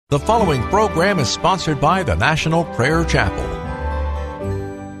The following program is sponsored by the National Prayer Chapel.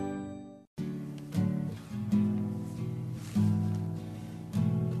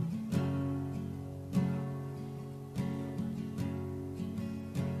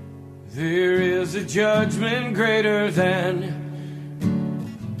 There is a judgment greater than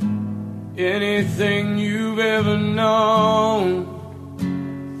anything you've ever known,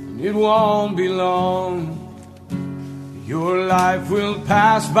 and it won't be long. Your life will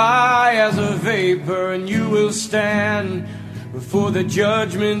pass by as a vapor, and you will stand before the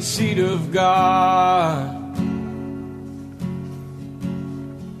judgment seat of God.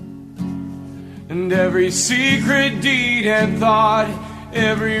 And every secret deed and thought,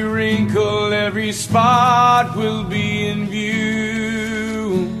 every wrinkle, every spot will be in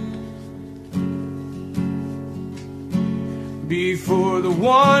view before the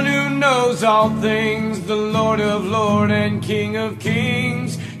one who knows all things, the Lord of Lords and King of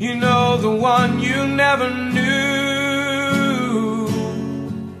Kings. You know, the one you never knew.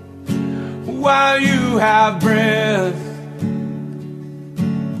 While you have breath,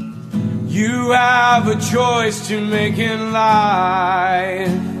 you have a choice to make in life.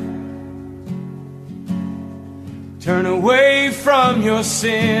 Turn away from your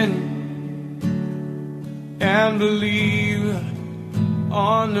sin and believe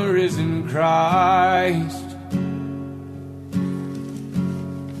on the risen Christ.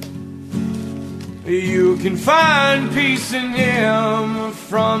 You can find peace in Him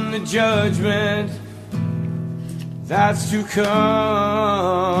from the judgment that's to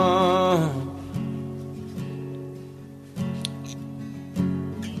come.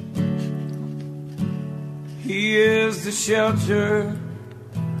 He is the shelter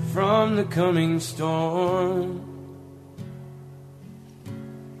from the coming storm.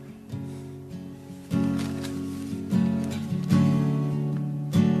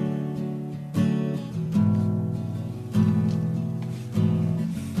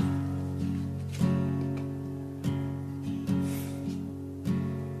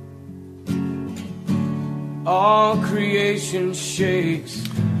 All creation shakes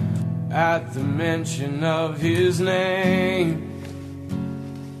at the mention of His name.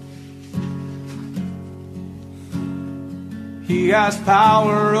 He has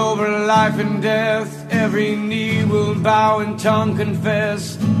power over life and death. Every knee will bow and tongue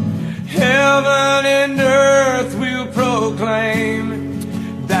confess. Heaven and earth will proclaim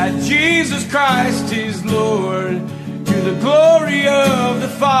that Jesus Christ is Lord. To the glory of the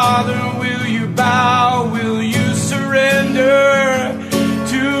Father, will you bow? Will you surrender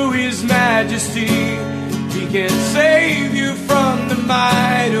to His majesty? He can save you from the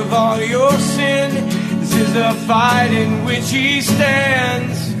might of all your sin. This is the fight in which He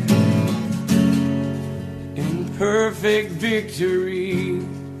stands in perfect victory.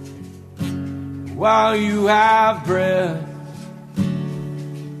 While you have breath,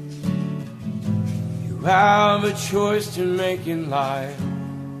 you have a choice to make in life.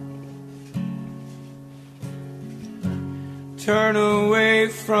 Turn away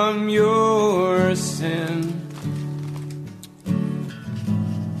from your sin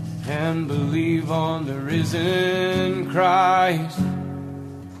and believe on the risen Christ.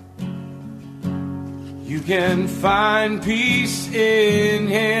 You can find peace in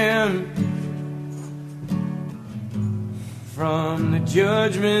Him from the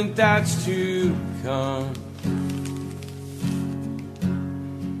judgment that's to come.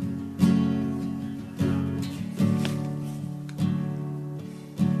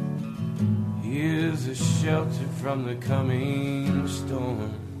 He is a shelter from the coming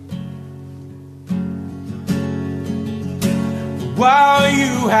storm. While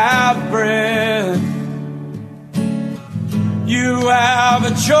you have breath, you have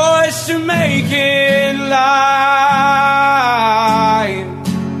a choice to make in life.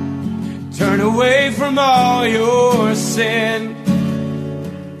 Turn away from all your sin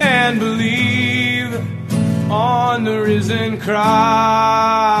and believe on the risen Christ.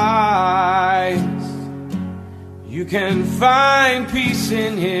 You can find peace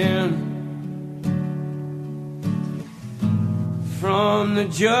in Him from the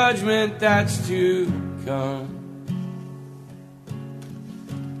judgment that's to come.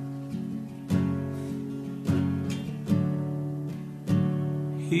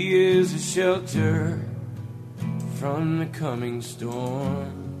 He is a shelter from the coming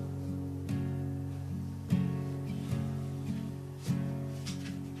storm.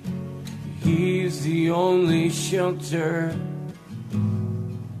 He's the only shelter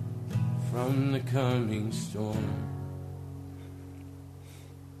from the coming storm.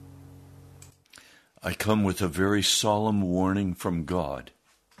 I come with a very solemn warning from God.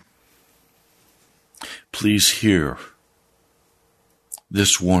 please hear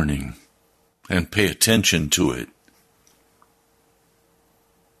this warning and pay attention to it.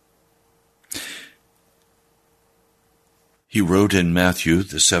 He wrote in Matthew,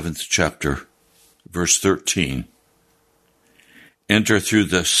 the 7th chapter, verse 13, "Enter through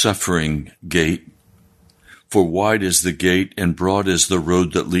the suffering gate, for wide is the gate and broad is the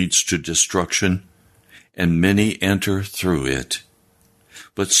road that leads to destruction, and many enter through it.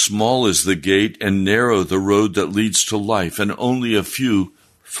 But small is the gate and narrow the road that leads to life, and only a few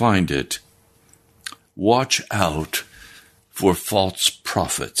find it. Watch out for false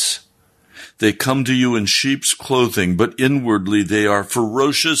prophets. They come to you in sheep's clothing, but inwardly they are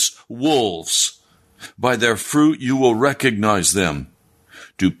ferocious wolves. By their fruit you will recognize them.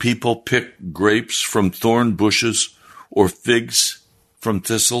 Do people pick grapes from thorn bushes or figs from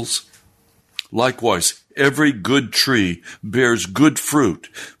thistles? Likewise, every good tree bears good fruit,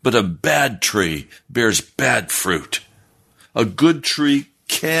 but a bad tree bears bad fruit. A good tree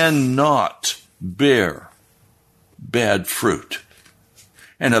cannot bear bad fruit,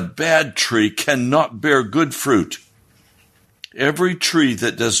 and a bad tree cannot bear good fruit. Every tree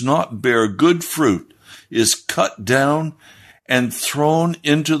that does not bear good fruit is cut down and thrown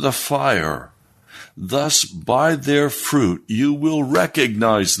into the fire. Thus, by their fruit you will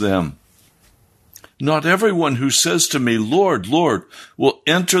recognize them. Not everyone who says to me, 'Lord, Lord,' will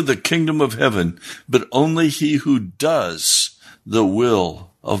enter the kingdom of heaven, but only he who does the will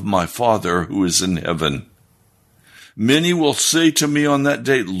of my Father who is in heaven. Many will say to me on that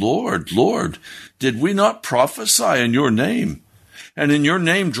day, 'Lord, Lord, did we not prophesy in your name, and in your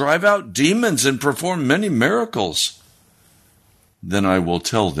name drive out demons and perform many miracles?' Then I will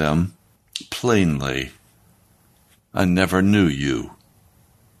tell them plainly, 'I never knew you.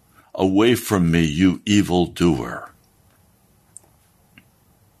 Away from me, you evildoer.'"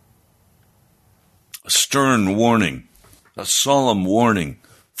 A stern warning, a solemn warning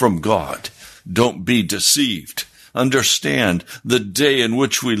from God. Don't be deceived. Understand the day in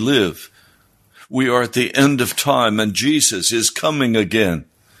which we live. We are at the end of time, and Jesus is coming again.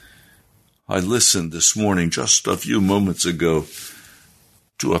 I listened this morning, just a few moments ago,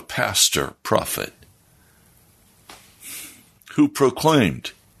 to a pastor prophet who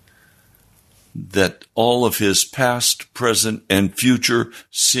proclaimed that all of his past, present, and future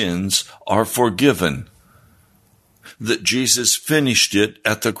sins are forgiven, that Jesus finished it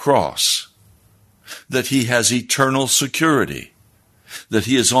at the cross, that he has eternal security, that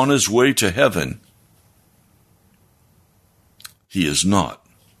he is on his way to heaven. He is not.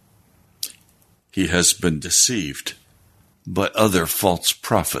 He has been deceived by other false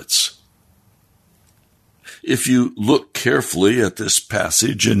prophets. If you look carefully at this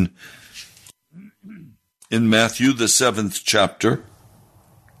passage in Matthew, the 7th chapter,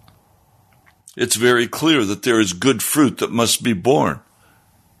 it's very clear that there is good fruit that must be borne.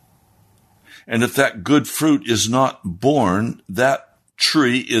 And if that good fruit is not born, that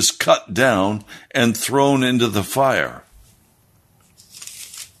tree is cut down and thrown into the fire.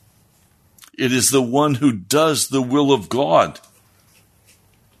 It is the one who does the will of God.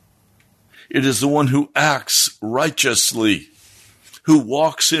 It is the one who acts righteously, who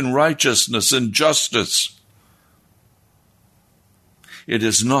walks in righteousness and justice. It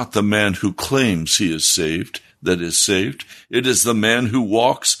is not the man who claims he is saved that is saved. It is the man who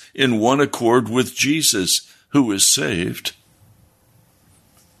walks in one accord with Jesus who is saved.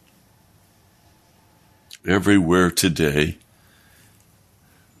 Everywhere today,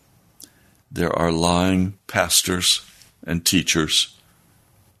 there are lying pastors and teachers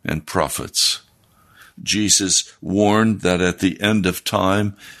and prophets. Jesus warned that at the end of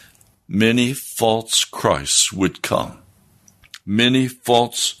time, many false Christs would come. Many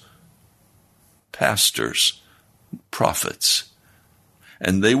false pastors, prophets,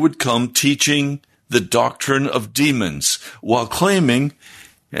 and they would come teaching the doctrine of demons while claiming,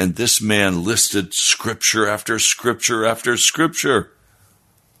 and this man listed scripture after scripture after scripture,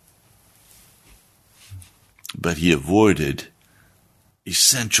 but he avoided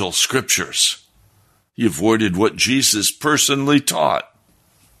essential scriptures. He avoided what Jesus personally taught.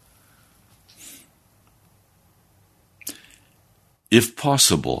 If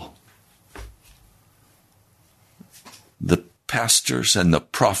possible, the pastors and the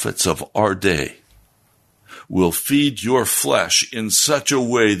prophets of our day will feed your flesh in such a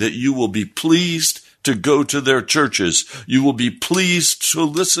way that you will be pleased to go to their churches. You will be pleased to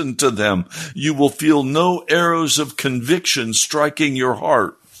listen to them. You will feel no arrows of conviction striking your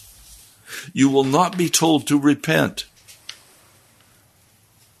heart. You will not be told to repent.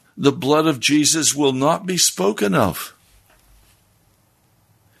 The blood of Jesus will not be spoken of.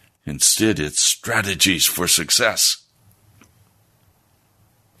 Instead, it's strategies for success.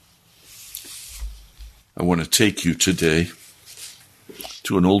 I want to take you today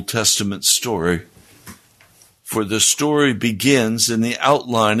to an Old Testament story, for the story begins in the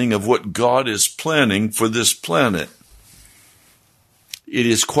outlining of what God is planning for this planet. It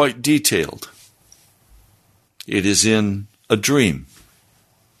is quite detailed. It is in a dream.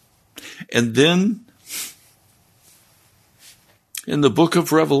 And then, in the book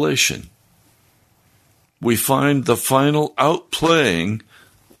of Revelation, we find the final outplaying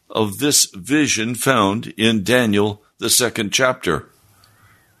of this vision found in Daniel, the 2nd chapter.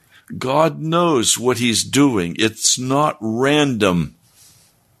 God knows what he's doing. It's not random.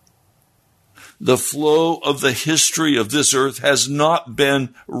 The flow of the history of this earth has not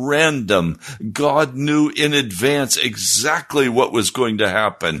been random. God knew in advance exactly what was going to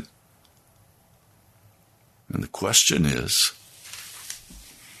happen. And the question is,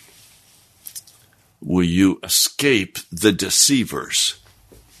 will you escape the deceivers,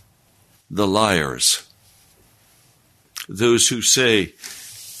 the liars, those who say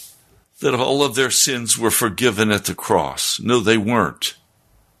that all of their sins were forgiven at the cross? No, they weren't.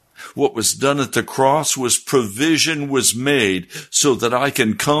 What was done at the cross was provision was made so that I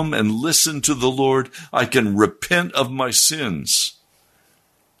can come and listen to the Lord. I can repent of my sins.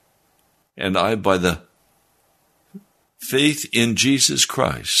 And I, by the faith in Jesus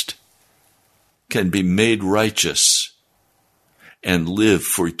Christ, can be made righteous and live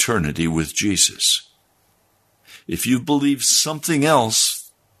for eternity with Jesus. If you believe something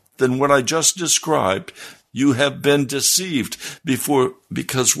else than what I just described, you have been deceived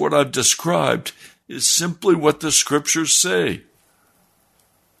because what I've described is simply what the scriptures say.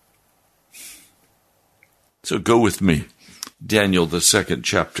 So go with me, Daniel, the 2nd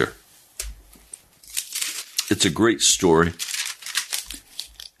chapter. It's a great story.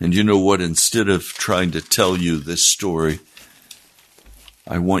 And you know what? Instead of trying to tell you this story,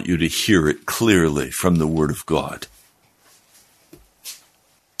 I want you to hear it clearly from the Word of God.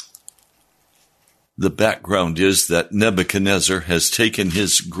 The background is that Nebuchadnezzar has taken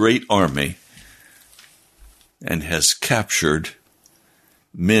his great army and has captured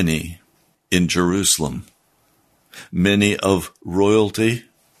many in Jerusalem, many of royalty,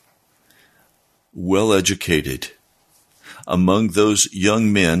 well-educated. Among those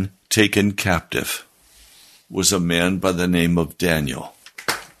young men taken captive was a man by the name of Daniel.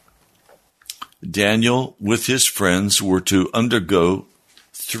 Daniel, with his friends, were to undergo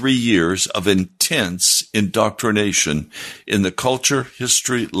 3 years of intense indoctrination in the culture,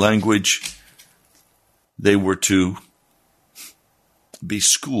 history, language. They were to be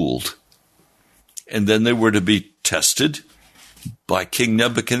schooled, and then they were to be tested by King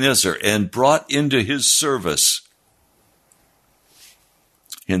Nebuchadnezzar and brought into his service.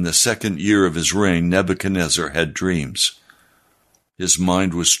 In the 2nd year of his reign, Nebuchadnezzar had dreams. His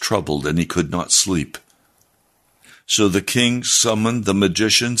mind was troubled and he could not sleep. So the king summoned the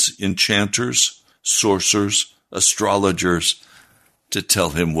magicians, enchanters, sorcerers, astrologers to tell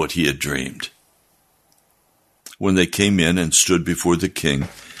him what he had dreamed. When they came in and stood before the king,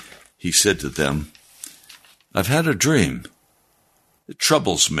 he said to them, "I've had a dream. It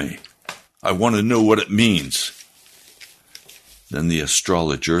troubles me. I want to know what it means." Then the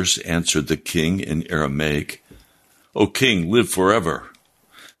astrologers answered the king in Aramaic, "O king, live forever.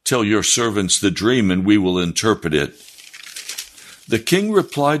 Tell your servants the dream, and we will interpret it." The king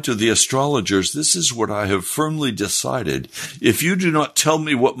replied to the astrologers, "This is what I have firmly decided. If you do not tell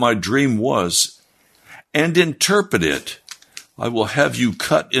me what my dream was and interpret it, I will have you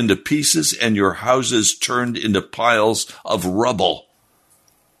cut into pieces and your houses turned into piles of rubble.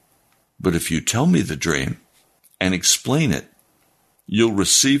 But if you tell me the dream and explain it, you'll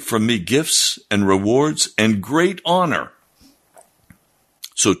receive from me gifts and rewards and great honor.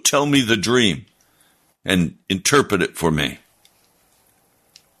 So tell me the dream and interpret it for me."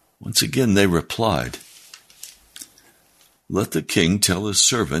 Once again they replied, "Let the king tell his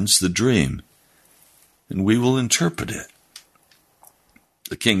servants the dream, and we will interpret it."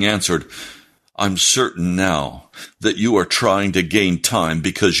 The king answered, "I'm certain now that you are trying to gain time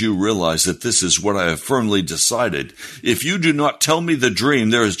because you realize that this is what I have firmly decided. If you do not tell me the dream,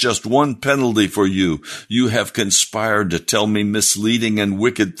 there is just one penalty for you. You have conspired to tell me misleading and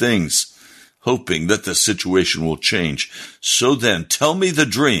wicked things, hoping that the situation will change. So then, tell me the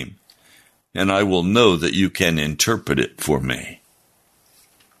dream, and I will know that you can interpret it for me."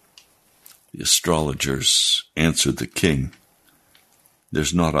 The astrologers answered the king,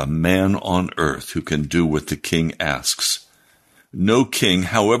 "There's not a man on earth who can do what the king asks. No king,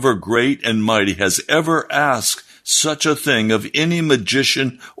 however great and mighty, has ever asked such a thing of any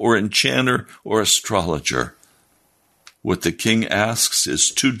magician or enchanter or astrologer. What the king asks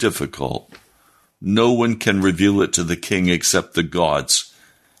is too difficult. No one can reveal it to the king except the gods,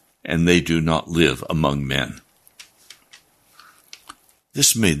 and they do not live among men."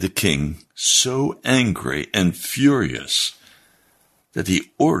 This made the king so angry and furious that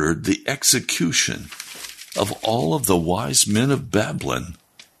he ordered the execution of all of the wise men of Babylon.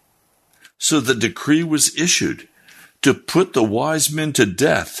 So the decree was issued to put the wise men to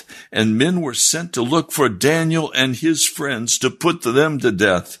death, and men were sent to look for Daniel and his friends to put them to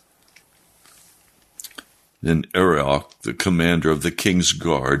death. Then Arioch, the commander of the king's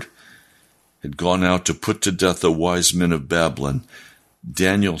guard, had gone out to put to death the wise men of Babylon.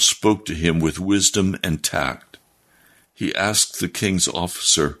 Daniel spoke to him with wisdom and tact. He asked the king's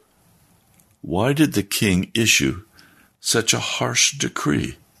officer, "Why did the king issue such a harsh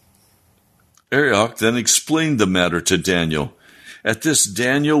decree?" Arioch then explained the matter to Daniel. At this,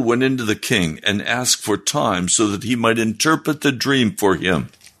 Daniel went into the king and asked for time so that he might interpret the dream for him.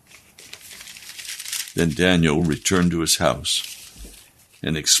 Then Daniel returned to his house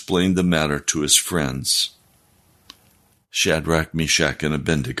and explained the matter to his friends, Shadrach, Meshach, and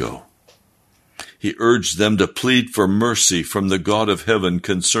Abednego. He urged them to plead for mercy from the God of heaven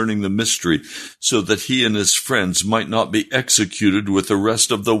concerning the mystery, so that he and his friends might not be executed with the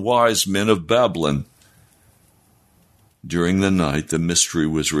rest of the wise men of Babylon. During the night, the mystery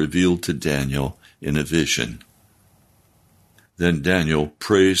was revealed to Daniel in a vision. Then Daniel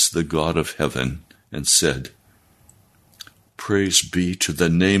praised the God of heaven and said, "Praise be to the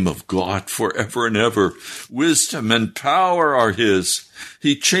name of God forever and ever. Wisdom and power are his.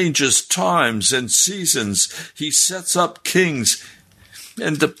 He changes times and seasons. He sets up kings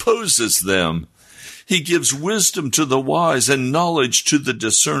and deposes them. He gives wisdom to the wise and knowledge to the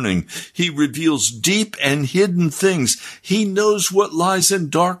discerning. He reveals deep and hidden things. He knows what lies in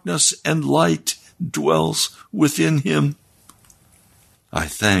darkness, and light dwells within him. I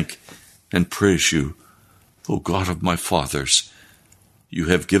thank and praise you, O God of my fathers. You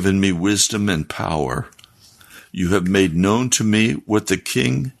have given me wisdom and power. You have made known to me what the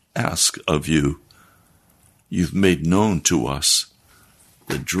king asked of you. You've made known to us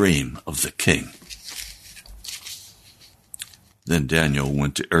the dream of the king." Then Daniel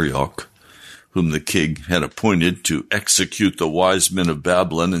went to Arioch, whom the king had appointed to execute the wise men of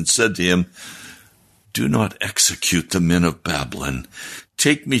Babylon, and said to him, "Do not execute the men of Babylon.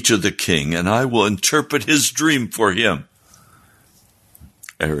 Take me to the king, and I will interpret his dream for him."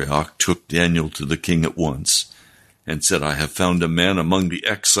 Arioch took Daniel to the king at once and said, "I have found a man among the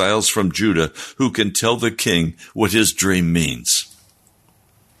exiles from Judah who can tell the king what his dream means."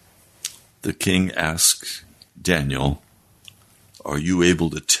 The king asked Daniel, "Are you able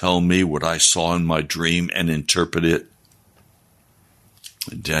to tell me what I saw in my dream and interpret it?"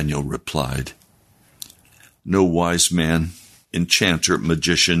 And Daniel replied, "No wise man, enchanter,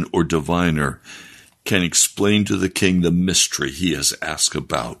 magician, or diviner can explain to the king the mystery he has asked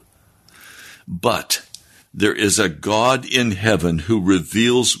about. But there is a God in heaven who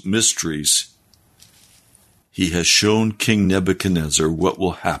reveals mysteries. He has shown King Nebuchadnezzar what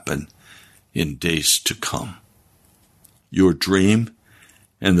will happen in days to come. Your dream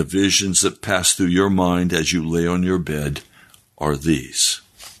and the visions that pass through your mind as you lay on your bed are these.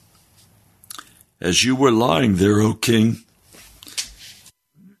 As you were lying there, O king,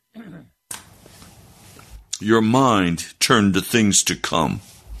 your mind turned to things to come,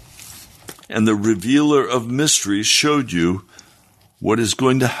 and the revealer of mysteries showed you what is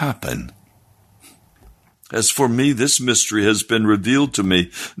going to happen. As for me, this mystery has been revealed to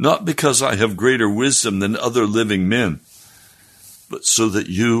me, not because I have greater wisdom than other living men, but so that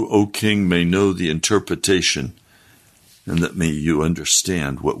you, O king, may know the interpretation, and that may you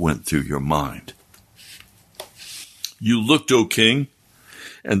understand what went through your mind. You looked, O king,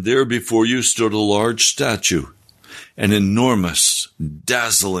 and there before you stood a large statue, an enormous,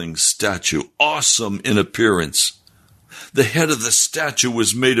 dazzling statue, awesome in appearance. The head of the statue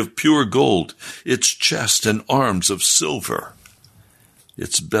was made of pure gold, its chest and arms of silver,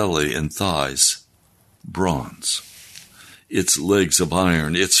 its belly and thighs bronze, its legs of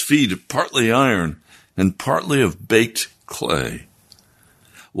iron, its feet partly iron and partly of baked clay.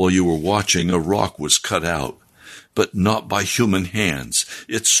 While you were watching, a rock was cut out, but not by human hands.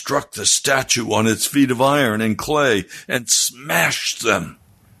 It struck the statue on its feet of iron and clay and smashed them.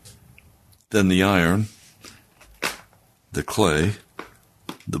 Then the iron, the clay,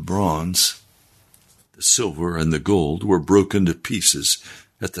 the bronze, the silver, and the gold were broken to pieces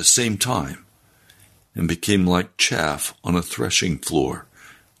at the same time and became like chaff on a threshing floor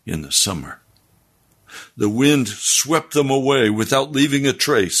in the summer. The wind swept them away without leaving a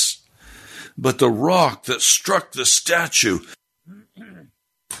trace. But the rock that struck the statue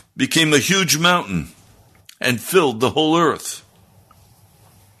became a huge mountain and filled the whole earth.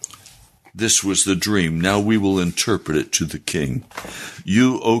 This was the dream. Now we will interpret it to the king.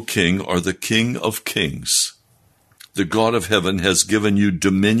 You, O king, are the King of kings. The God of heaven has given you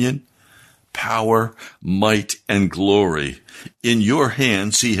dominion, power, might, and glory. In your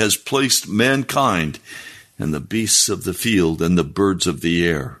hands he has placed mankind and the beasts of the field and the birds of the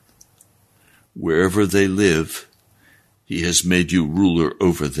air. Wherever they live, he has made you ruler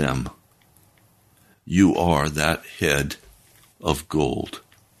over them. You are that head of gold.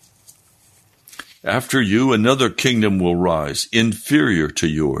 After you, another kingdom will rise, inferior to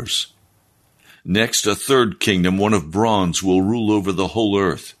yours. Next, a third kingdom, one of bronze, will rule over the whole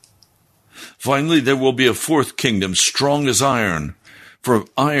earth. Finally, there will be a fourth kingdom, strong as iron, for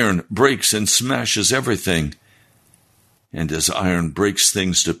iron breaks and smashes everything. And as iron breaks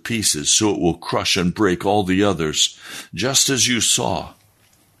things to pieces, so it will crush and break all the others, just as you saw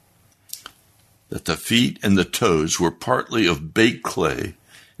that the feet and the toes were partly of baked clay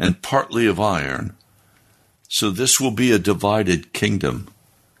and partly of iron. So this will be a divided kingdom.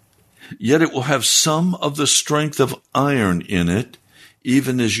 Yet it will have some of the strength of iron in it,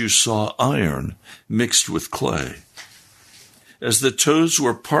 even as you saw iron mixed with clay. As the toes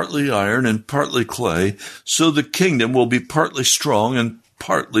were partly iron and partly clay, so the kingdom will be partly strong and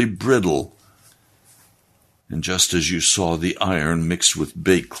partly brittle. And just as you saw the iron mixed with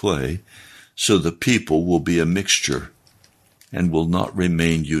baked clay, so the people will be a mixture and will not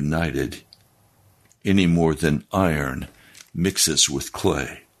remain united any more than iron mixes with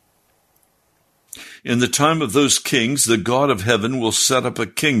clay. In the time of those kings, the God of heaven will set up a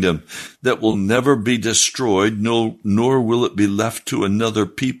kingdom that will never be destroyed, nor will it be left to another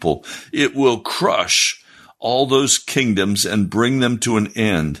people. It will crush all those kingdoms and bring them to an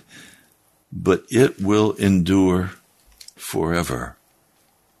end, but it will endure forever.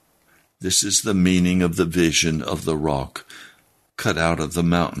 This is the meaning of the vision of the rock cut out of the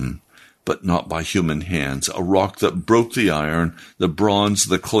mountain, but not by human hands, a rock that broke the iron, the bronze,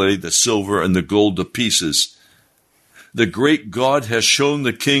 the clay, the silver, and the gold to pieces. The great God has shown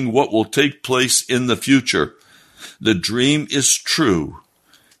the king what will take place in the future. The dream is true.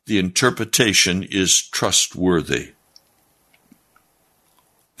 The interpretation is trustworthy.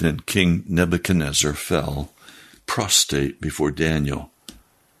 Then King Nebuchadnezzar fell prostrate before Daniel,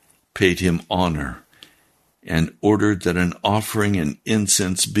 paid him honor, and ordered that an offering and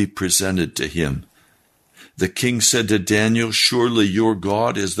incense be presented to him. The king said to Daniel, "Surely your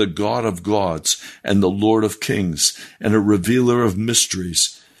God is the God of gods and the Lord of kings and a revealer of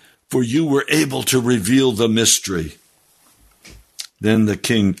mysteries, for you were able to reveal the mystery." Then the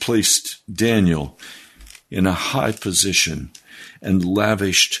king placed Daniel in a high position and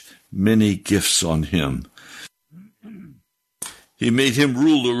lavished many gifts on him. He made him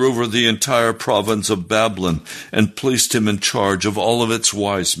ruler over the entire province of Babylon and placed him in charge of all of its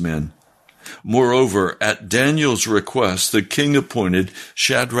wise men. Moreover, at Daniel's request, the king appointed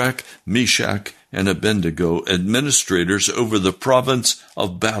Shadrach, Meshach, and Abednego administrators over the province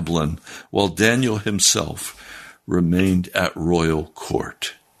of Babylon, while Daniel himself remained at royal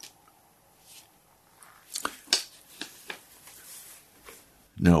court.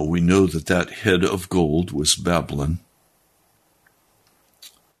 Now we know that head of gold was Babylon.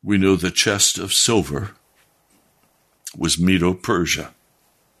 We know the chest of silver was Medo-Persia.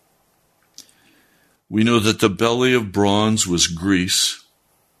 We know that the belly of bronze was Greece,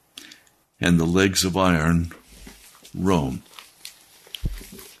 and the legs of iron, Rome.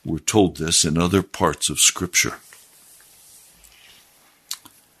 We're told this in other parts of Scripture.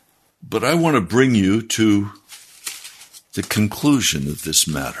 But I want to bring you to the conclusion of this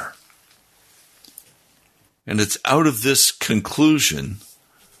matter. And it's out of this conclusion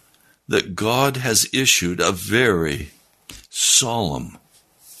that God has issued a very solemn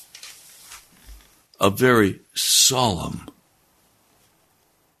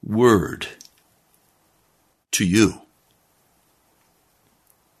word to you.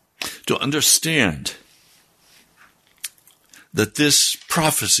 To understand that this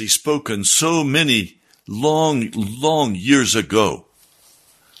prophecy spoken so many long years ago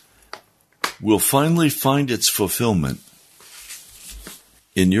will finally find its fulfillment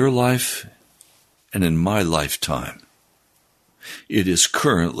in your life and in my lifetime. It is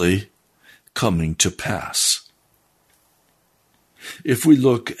currently coming to pass. If we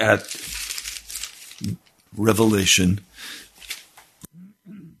look at Revelation,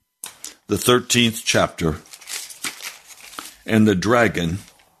 the 13th chapter, and the dragon,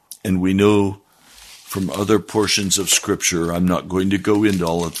 and we know from other portions of Scripture. I'm not going to go into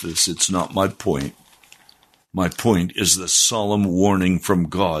all of this. It's not my point. My point is the solemn warning from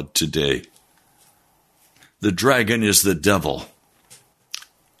God today. The dragon is the devil.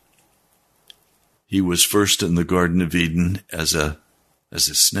 He was first in the Garden of Eden as a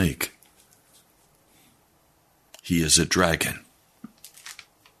snake. He is a dragon.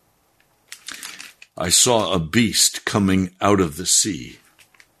 I saw a beast coming out of the sea.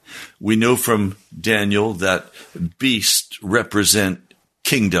 We know from Daniel that beasts represent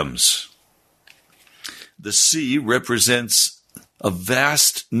kingdoms. The sea represents a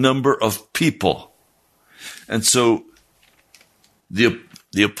vast number of people. And so the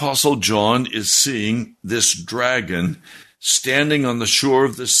Apostle John is seeing this dragon standing on the shore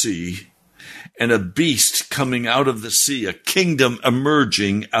of the sea and a beast coming out of the sea, a kingdom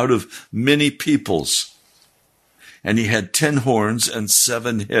emerging out of many peoples. And he had 10 horns and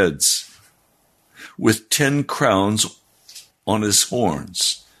 7 heads, with 10 crowns on his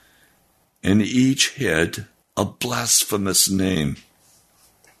horns, and each head a blasphemous name.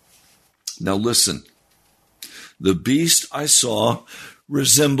 Now listen, the beast I saw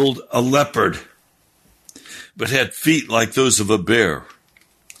resembled a leopard, but had feet like those of a bear,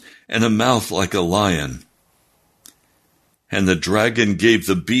 and a mouth like a lion. And the dragon gave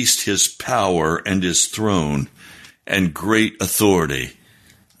the beast his power and his throne and great authority.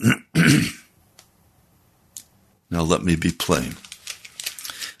 Now let me be plain.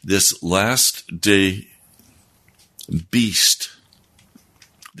 This last day beast,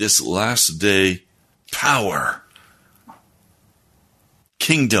 this last day power,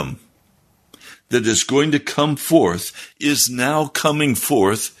 kingdom that is going to come forth is now coming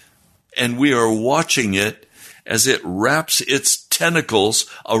forth, and we are watching it as it wraps its tentacles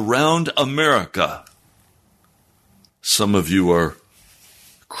around America. Some of you are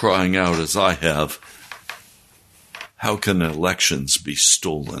crying out, as I have, how can elections be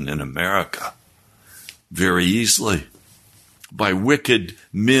stolen in America? Very easily, by wicked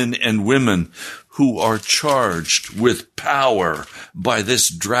men and women who are charged with power by this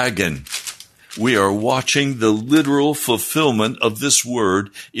dragon. We are watching the literal fulfillment of this word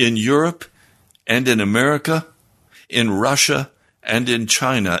in Europe and in America, in Russia and in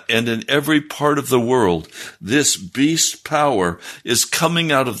China, and in every part of the world. This beast power is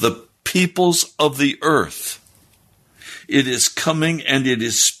coming out of the peoples of the earth. It is coming and it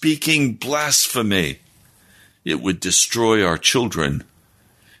is speaking blasphemy. It would destroy our children.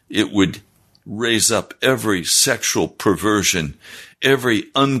 It would raise up every sexual perversion,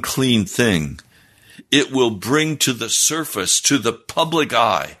 every unclean thing. It will bring to the surface, to the public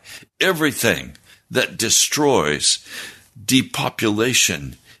eye, everything that destroys.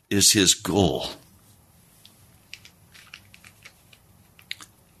 Depopulation is his goal.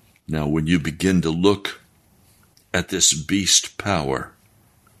 Now, when you begin to look at this beast power,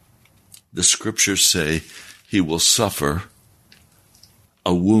 the scriptures say he will suffer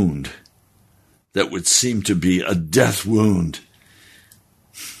a wound that would seem to be a death wound.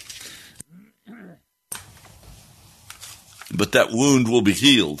 But that wound will be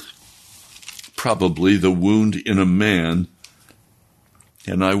healed. Probably the wound in a man,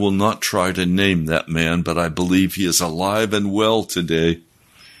 and I will not try to name that man, but I believe he is alive and well today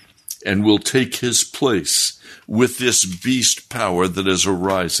and will take his place with this beast power that is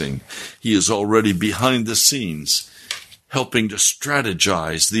arising. He is already behind the scenes, helping to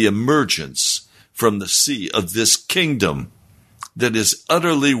strategize the emergence from the sea of this kingdom that is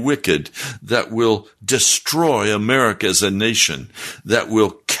utterly wicked, that will destroy America as a nation, that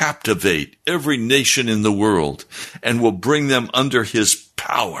will captivate every nation in the world, and will bring them under his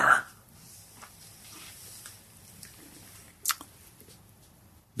power.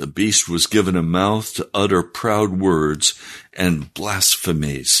 The beast was given a mouth to utter proud words and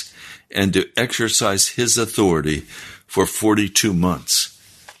blasphemies, and to exercise his authority for 42 months.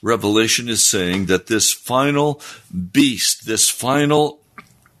 Revelation is saying that this final beast, this final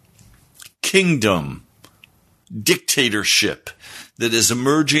kingdom, dictatorship that is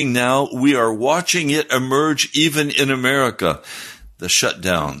emerging now, we are watching it emerge even in America. The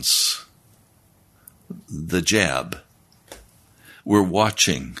shutdowns, the jab. We're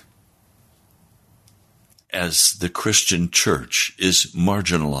watching as the Christian church is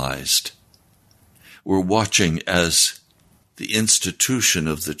marginalized. We're watching as the institution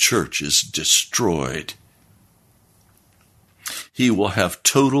of the church is destroyed. He will have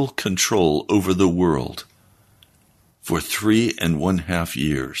total control over the world for 3.5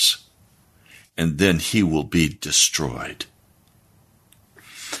 years, and then he will be destroyed.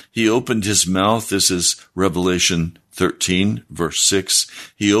 He opened his mouth, this is Revelation 13, verse 6,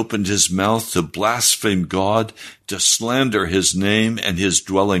 he opened his mouth to blaspheme God, to slander his name and his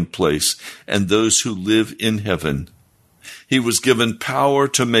dwelling place, and those who live in heaven. He was given power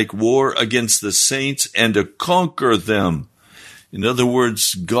to make war against the saints and to conquer them. In other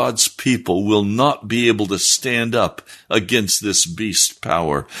words, God's people will not be able to stand up against this beast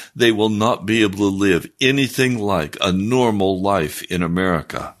power. They will not be able to live anything like a normal life in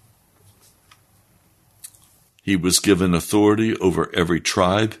America. He was given authority over every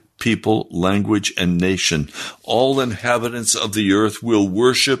tribe, people, language, and nation. All inhabitants of the earth will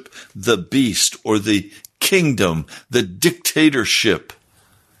worship the beast or the kingdom, the dictatorship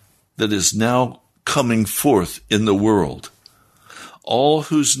that is now coming forth in the world. All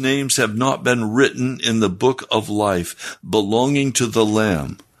whose names have not been written in the book of life belonging to the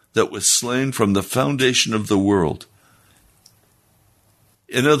Lamb that was slain from the foundation of the world.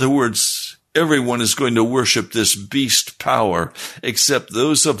 In other words, everyone is going to worship this beast power except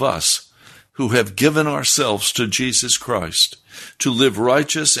those of us who have given ourselves to Jesus Christ to live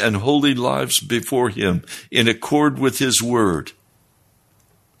righteous and holy lives before him in accord with his word,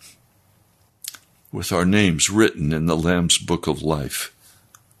 with our names written in the Lamb's book of life.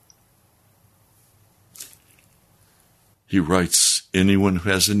 He writes, anyone who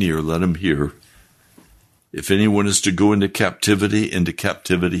has an ear, let him hear. If anyone is to go into captivity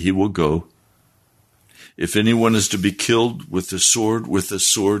he will go. If anyone is to be killed with the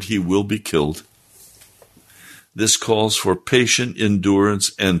sword he will be killed. This calls for patient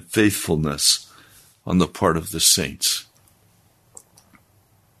endurance and faithfulness on the part of the saints.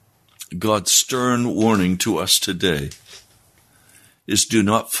 God's stern warning to us today is do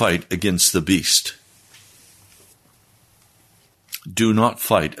not fight against the beast. Do not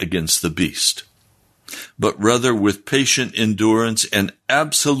fight against the beast, but rather with patient endurance and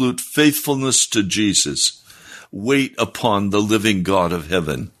absolute faithfulness to Jesus, wait upon the living God of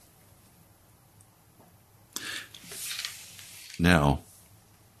heaven. Now,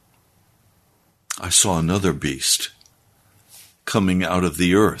 I saw another beast coming out of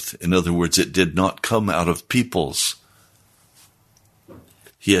the earth. In other words, it did not come out of peoples.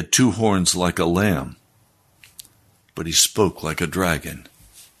 He had 2 horns like a lamb, but he spoke like a dragon.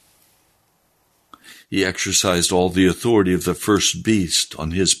 He exercised all the authority of the first beast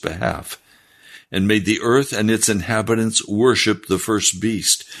on his behalf, and made the earth and its inhabitants worship the first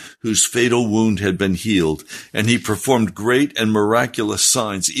beast, whose fatal wound had been healed. And he performed great and miraculous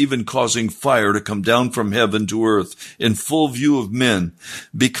signs, even causing fire to come down from heaven to earth in full view of men.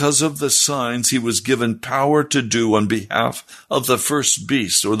 Because of the signs he was given power to do on behalf of the first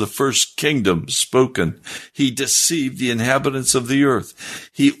beast, or the first kingdom spoken. He deceived the inhabitants of the earth.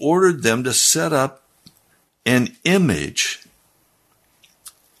 He ordered them to set up an image.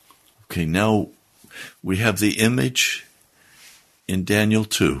 Okay, now we have the image in Daniel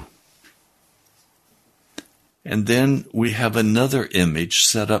 2. And then we have another image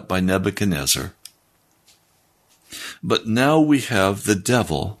set up by Nebuchadnezzar. But now we have the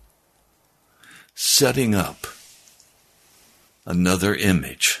devil setting up another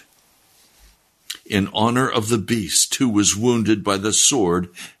image in honor of the beast who was wounded by the sword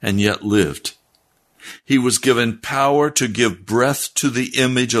and yet lived. He was given power to give breath to the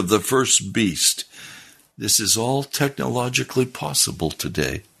image of the first beast. This is all technologically possible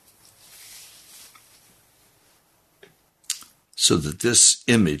today. So that this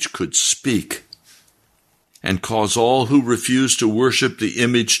image could speak and cause all who refuse to worship the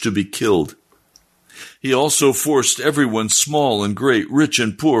image to be killed. He also forced everyone, small and great, rich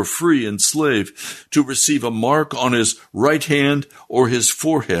and poor, free and slave, to receive a mark on his right hand or his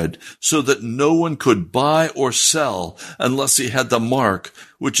forehead, so that no one could buy or sell unless he had the mark,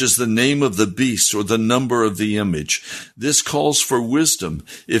 which is the name of the beast or the number of the image. This calls for wisdom.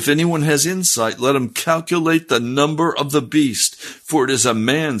 If anyone has insight, let him calculate the number of the beast, for it is a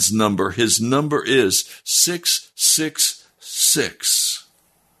man's number. His number is 666.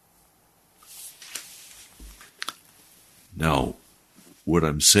 Now, what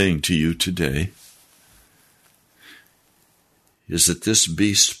I'm saying to you today is that this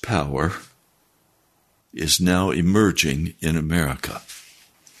beast power is now emerging in America.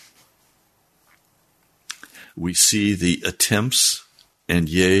 We see the attempts, and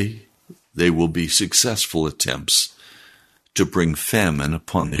yea, they will be successful attempts, to bring famine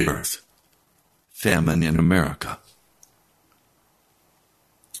upon the earth. Famine in America.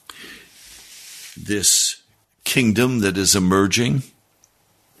 This kingdom that is emerging,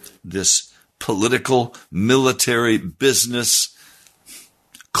 this political, military, business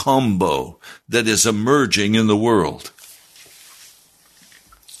combo that is emerging in the world,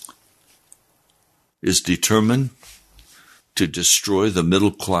 is determined to destroy the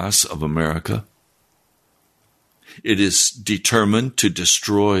middle class of America. It is determined to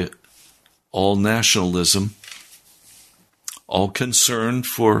destroy all nationalism, all concern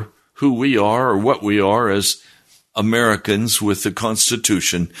for who we are or what we are as Americans with the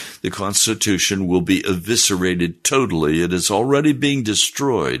Constitution. The Constitution will be eviscerated totally. It is already being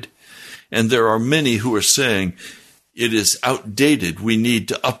destroyed. And there are many who are saying it is outdated. We need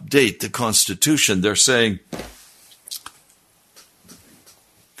to update the Constitution. They're saying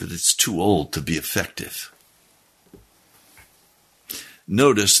that it's too old to be effective.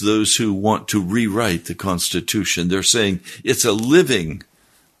 Notice those who want to rewrite the Constitution. They're saying it's a living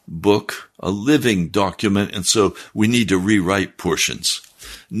book, a living document, and so we need to rewrite portions.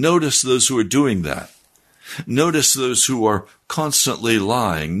 Notice those who are doing that. Notice those who are constantly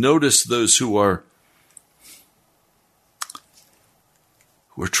lying. Notice those who are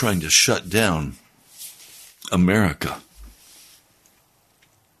trying to shut down America.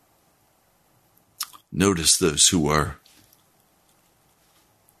 Notice those who are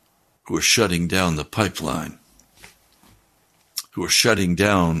shutting down the pipeline, who are shutting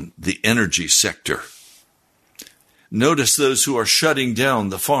down the energy sector. Notice those who are shutting down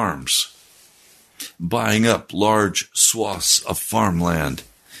the farms, buying up large swaths of farmland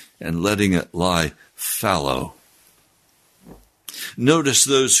and letting it lie fallow. Notice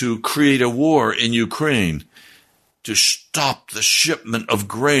those who create a war in Ukraine to stop the shipment of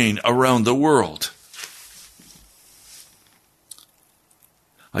grain around the world.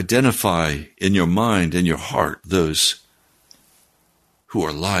 Identify in your mind and your heart those who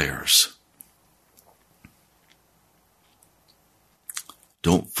are liars.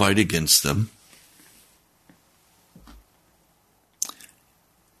 Don't fight against them.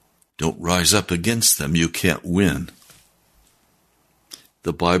 Don't rise up against them. You can't win.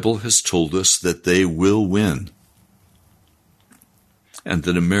 The Bible has told us that they will win, and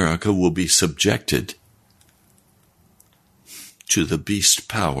that America will be subjected to the beast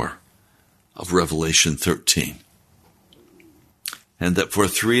power of Revelation 13. And that for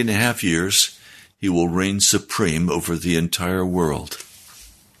 3.5 years, he will reign supreme over the entire world.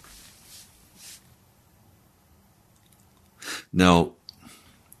 Now,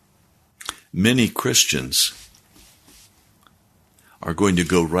 many Christians are going to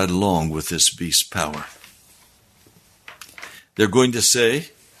go right along with this beast power. They're going to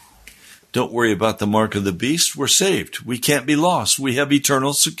say, don't worry about the mark of the beast. We're saved. We can't be lost. We have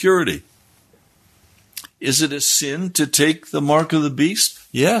eternal security. Is it a sin to take the mark of the beast?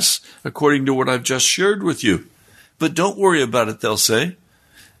 Yes, according to what I've just shared with you. But don't worry about it, they'll say.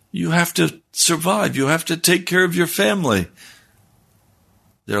 You have to survive. You have to take care of your family.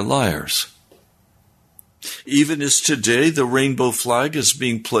 They're liars. Even as today the rainbow flag is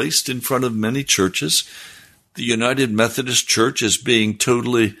being placed in front of many churches, the United Methodist Church is being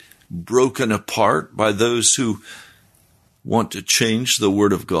totally broken apart by those who want to change the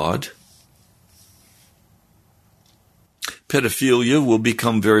Word of God. Pedophilia will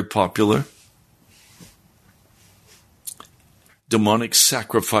become very popular. Demonic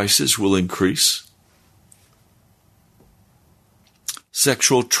sacrifices will increase.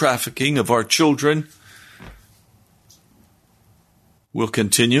 Sexual trafficking of our children will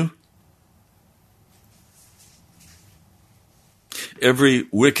continue. Every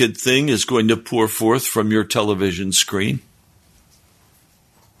wicked thing is going to pour forth from your television screen.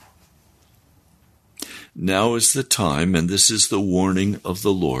 Now is the time, and this is the warning of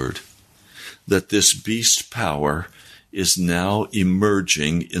the Lord, that this beast power is now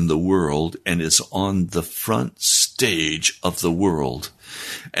emerging in the world and is on the front stage of the world.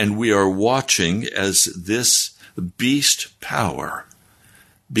 And we are watching as this beast power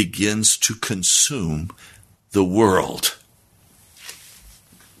begins to consume the world.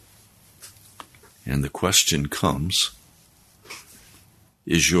 And the question comes,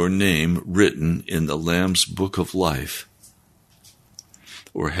 is your name written in the Lamb's book of life?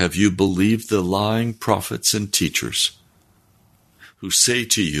 Or have you believed the lying prophets and teachers who say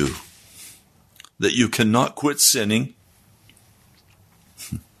to you that you cannot quit sinning?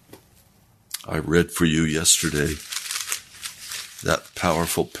 I read for you yesterday that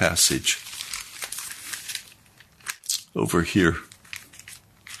powerful passage over here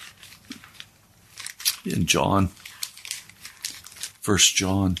in John, 1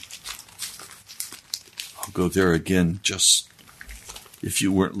 John. I'll go there again, just if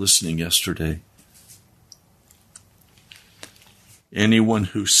you weren't listening yesterday. Anyone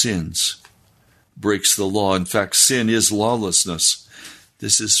who sins breaks the law. In fact, sin is lawlessness.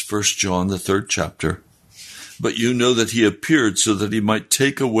 This is 1 John, the 3rd chapter. But you know that he appeared so that he might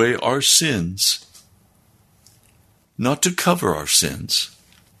take away our sins. not to cover our sins,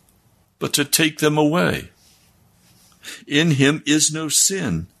 but to take them away. In him is no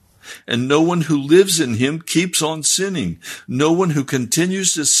sin, and no one who lives in him keeps on sinning. No one who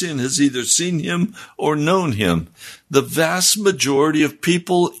continues to sin has either seen him or known him. The vast majority of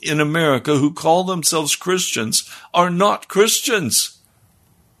people in America who call themselves Christians are not Christians.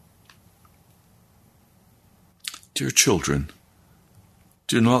 Dear children,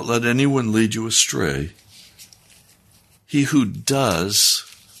 do not let anyone lead you astray. He who does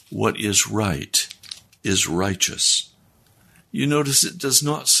what is right is righteous. You notice it does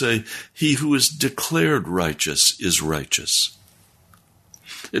not say, he who is declared righteous is righteous.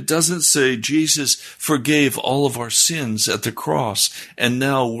 It doesn't say Jesus forgave all of our sins at the cross, and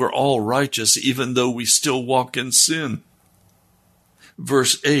now we're all righteous even though we still walk in sin.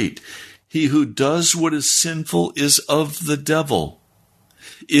 Verse 8, he who does what is sinful is of the devil.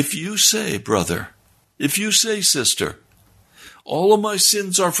 If you say, brother, if you say, sister, all of my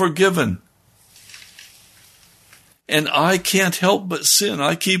sins are forgiven, and I can't help but sin.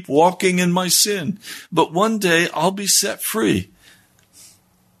 I keep walking in my sin. But one day I'll be set free.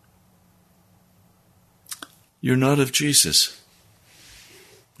 You're not of Jesus.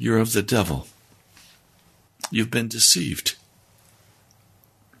 You're of the devil. You've been deceived.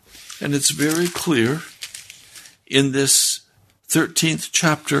 And it's very clear in this 13th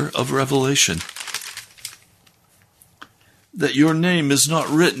chapter of Revelation that your name is not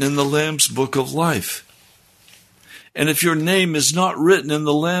written in the Lamb's book of life. And if your name is not written in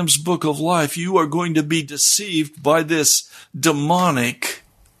the Lamb's book of life, you are going to be deceived by this demonic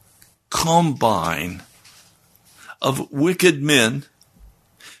combine of wicked men,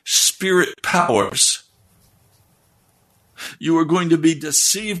 spirit powers. You are going to be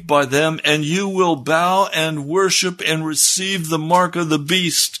deceived by them, and you will bow and worship and receive the mark of the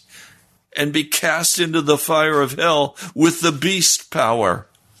beast and be cast into the fire of hell with the beast power.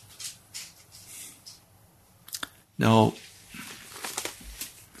 Now,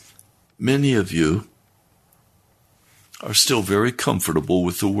 many of you are still very comfortable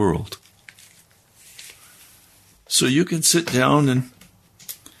with the world. So you can sit down and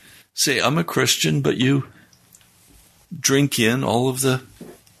say, I'm a Christian, but you drink in all of the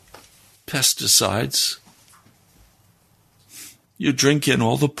pesticides. You drink in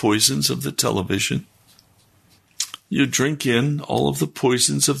all the poisons of the television. You drink in all of the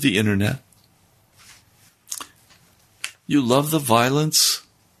poisons of the internet. You love the violence.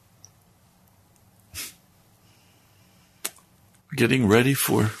 Getting ready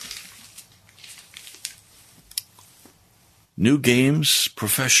for new games,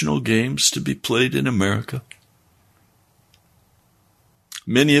 professional games to be played in America.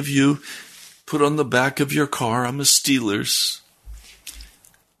 Many of you put on the back of your car, I'm a Steelers,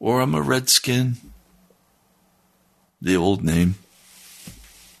 or I'm a Redskin, the old name.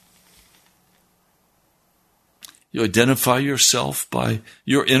 You identify yourself by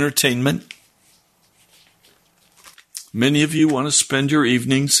your entertainment. Many of you want to spend your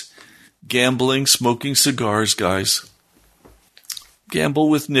evenings gambling, smoking cigars, guys. Gamble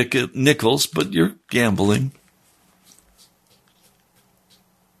with nickels, but you're gambling.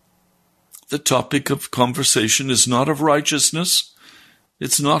 The topic of conversation is not of righteousness.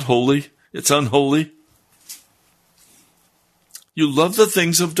 It's not holy. It's unholy. You love the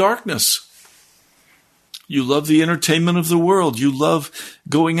things of darkness. You love the entertainment of the world. You love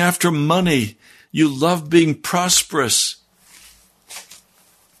going after money. You love being prosperous.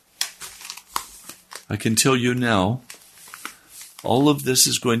 I can tell you now, all of this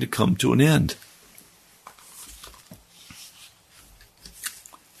is going to come to an end.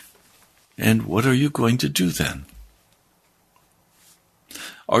 And what are you going to do then?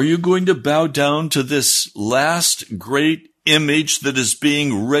 Are you going to bow down to this last great image that is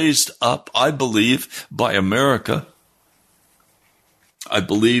being raised up, I believe, by America? I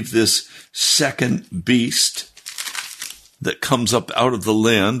believe this second beast that comes up out of the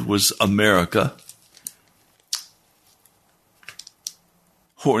land was America.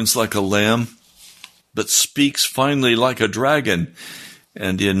 Horns like a lamb, but speaks finally like a dragon.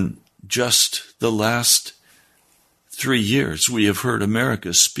 And in just the last 3 years, we have heard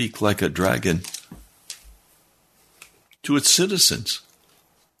America speak like a dragon to its citizens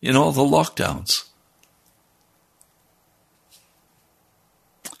in all the lockdowns.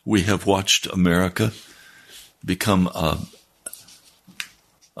 We have watched America become a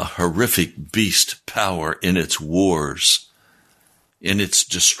horrific beast power in its wars, in its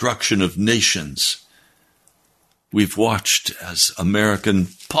destruction of nations. We've watched as American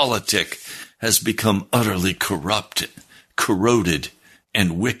politic has become utterly corrupt, corroded,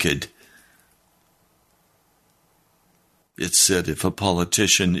 and wicked. It said if a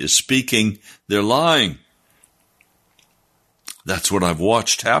politician is speaking, they're lying. That's what I've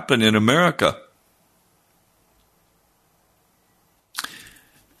watched happen in America.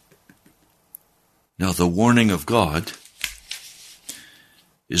 Now, the warning of God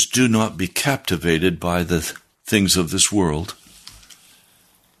is do not be captivated by the things of this world.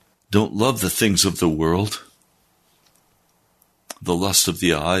 Don't love the things of the world, the lust of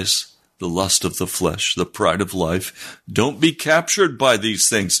the eyes, the lust of the flesh, the pride of life. Don't be captured by these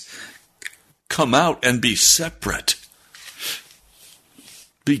things. Come out and be separate.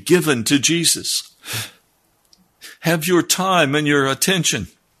 Be given to Jesus. Have your time and your attention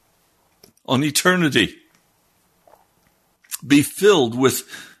on eternity. Be filled with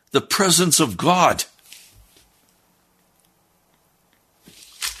the presence of God.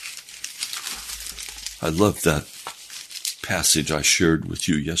 I love that passage I shared with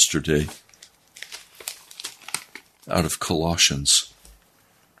you yesterday out of Colossians.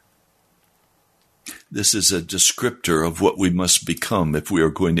 This is a descriptor of what we must become if we are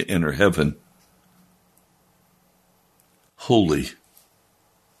going to enter heaven. Holy,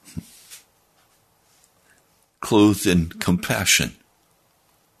 clothed in compassion,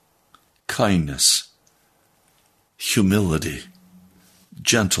 kindness, humility,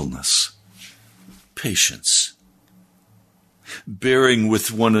 gentleness, patience, bearing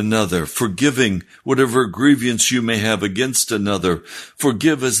with one another, forgiving whatever grievance you may have against another.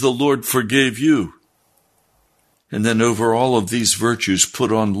 Forgive as the Lord forgave you. And then over all of these virtues,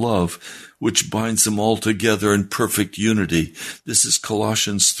 put on love, which binds them all together in perfect unity. This is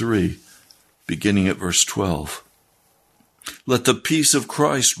Colossians 3, beginning at verse 12. Let the peace of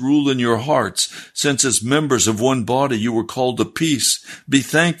Christ rule in your hearts, since as members of one body you were called to peace. Be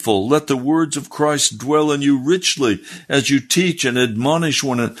thankful. Let the words of Christ dwell in you richly as you teach and admonish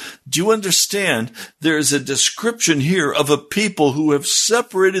one another. Do you understand? There is a description here of a people who have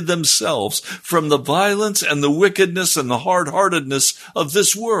separated themselves from the violence and the wickedness and the hard-heartedness of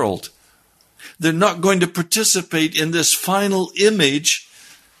this world. They're not going to participate in this final image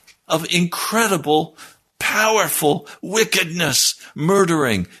of incredible powerful wickedness,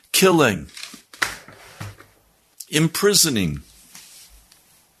 murdering, killing, imprisoning.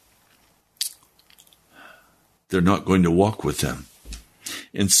 They're not going to walk with them.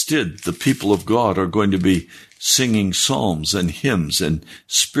 Instead, the people of God are going to be singing psalms and hymns and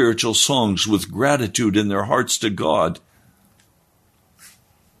spiritual songs with gratitude in their hearts to God.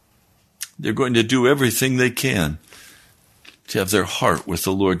 They're going to do everything they can to have their heart with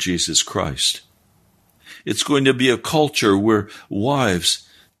the Lord Jesus Christ. It's going to be a culture where wives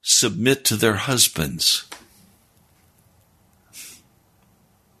submit to their husbands,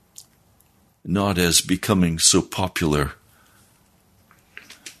 not as becoming so popular,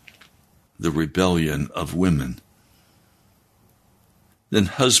 the rebellion of women. Then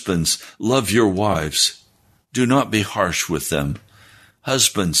husbands, love your wives. Do not be harsh with them.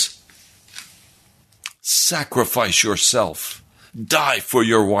 Husbands, sacrifice yourself. Die for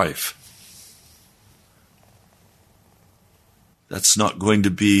your wife. That's not going to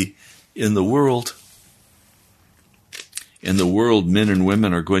be in the world. In the world, men and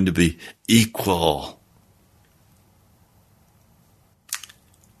women are going to be equal.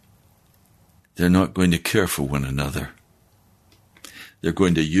 They're not going to care for one another. They're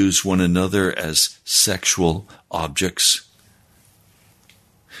going to use one another as sexual objects.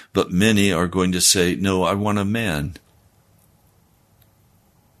 But many are going to say, no, I want a man.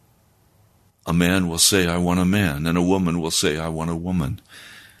 A man will say, I want a man, and a woman will say, I want a woman.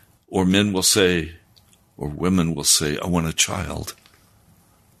 Or men will say, or women will say, I want a child.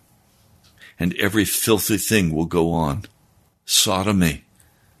 And every filthy thing will go on. Sodomy.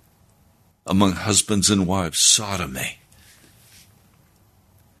 Among husbands and wives, sodomy.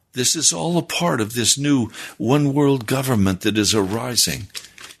 This is all a part of this new one world government that is arising.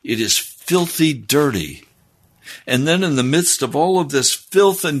 It is filthy dirty. And then in the midst of all of this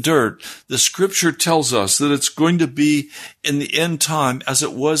filth and dirt, the scripture tells us that it's going to be in the end time as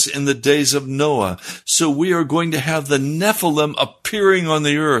it was in the days of Noah. So we are going to have the Nephilim appearing on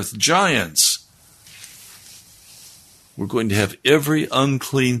the earth, giants. We're going to have every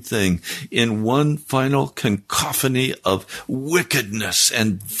unclean thing in one final cacophony of wickedness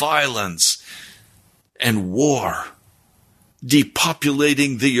and violence and war,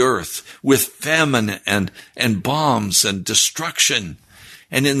 depopulating the earth with famine and bombs and destruction.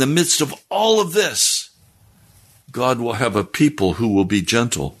 And in the midst of all of this, God will have a people who will be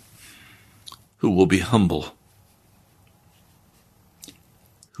gentle, who will be humble,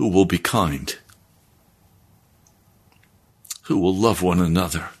 who will be kind, who will love one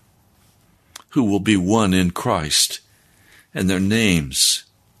another, who will be one in Christ, and their names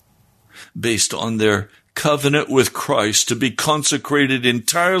based on their covenant with Christ to be consecrated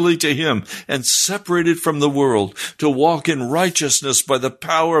entirely to Him and separated from the world to walk in righteousness by the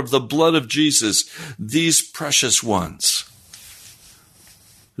power of the blood of Jesus. These precious ones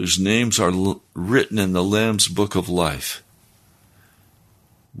whose names are written in the Lamb's book of life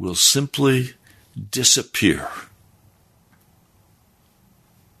will simply disappear.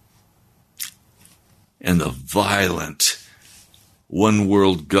 And the violent one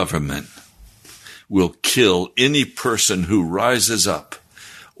world government will kill any person who rises up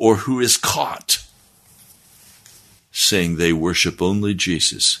or who is caught saying they worship only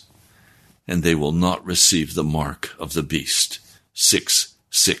Jesus, and they will not receive the mark of the beast.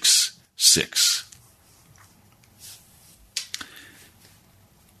 666.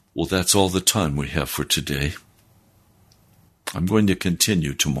 Well, that's all the time we have for today. I'm going to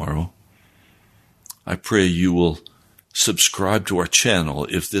continue tomorrow. I pray you will subscribe to our channel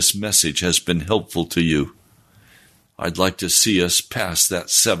if this message has been helpful to you. I'd like to see us pass that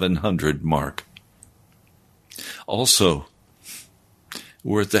 700 mark. Also,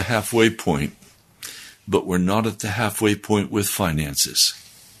 we're at the halfway point, but we're not at the halfway point with finances.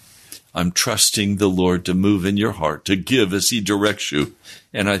 I'm trusting the Lord to move in your heart, to give as He directs you,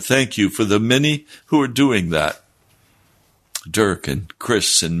 and I thank you for the many who are doing that. Dirk and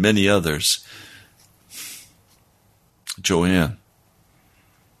Chris and many others. Joanne,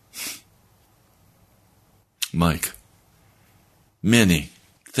 Mike, many,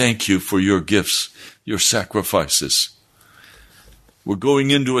 thank you for your gifts, your sacrifices. We're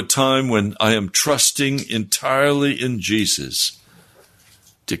going into a time when I am trusting entirely in Jesus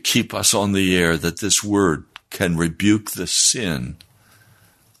to keep us on the air, that this word can rebuke the sin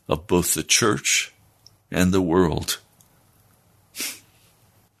of both the church and the world.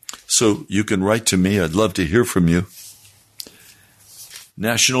 So you can write to me. I'd love to hear from you.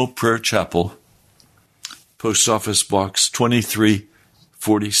 National Prayer Chapel, Post Office Box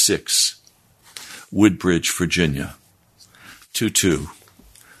 2346, Woodbridge, Virginia,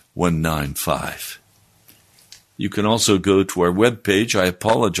 22195. You can also go to our webpage. I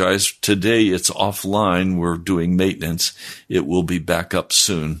apologize. Today it's offline. We're doing maintenance. It will be back up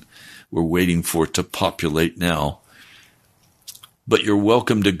soon. We're waiting for it to populate now. But you're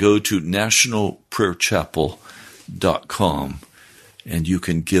welcome to go to nationalprayerchapel.com. And you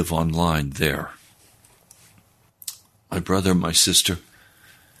can give online there. My brother, my sister,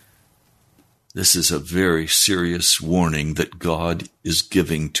 this is a very serious warning that God is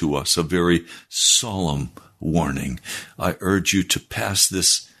giving to us, a very solemn warning. I urge you to pass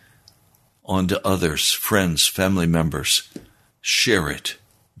this on to others, friends, family members. Share it.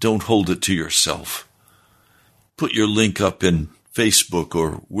 Don't hold it to yourself. Put your link up in Facebook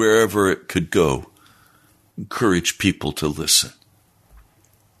or wherever it could go. Encourage people to listen.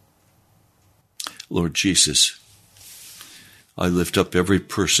 Lord Jesus, I lift up every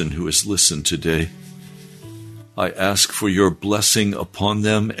person who has listened today. I ask for your blessing upon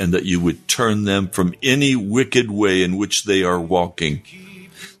them and that you would turn them from any wicked way in which they are walking,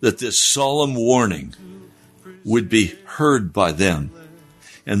 that this solemn warning would be heard by them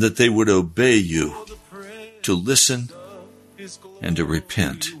and that they would obey you, to listen and to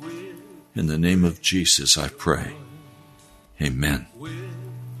repent. In the name of Jesus, I pray. Amen.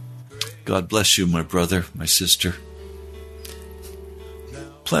 God bless you, my brother, my sister.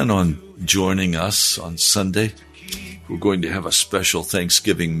 Plan on joining us on Sunday. We're going to have a special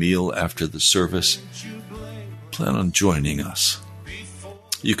Thanksgiving meal after the service. Plan on joining us.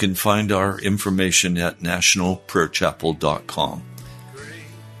 You can find our information at nationalprayerchapel.com.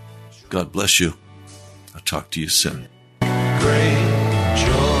 God bless you. I'll talk to you soon.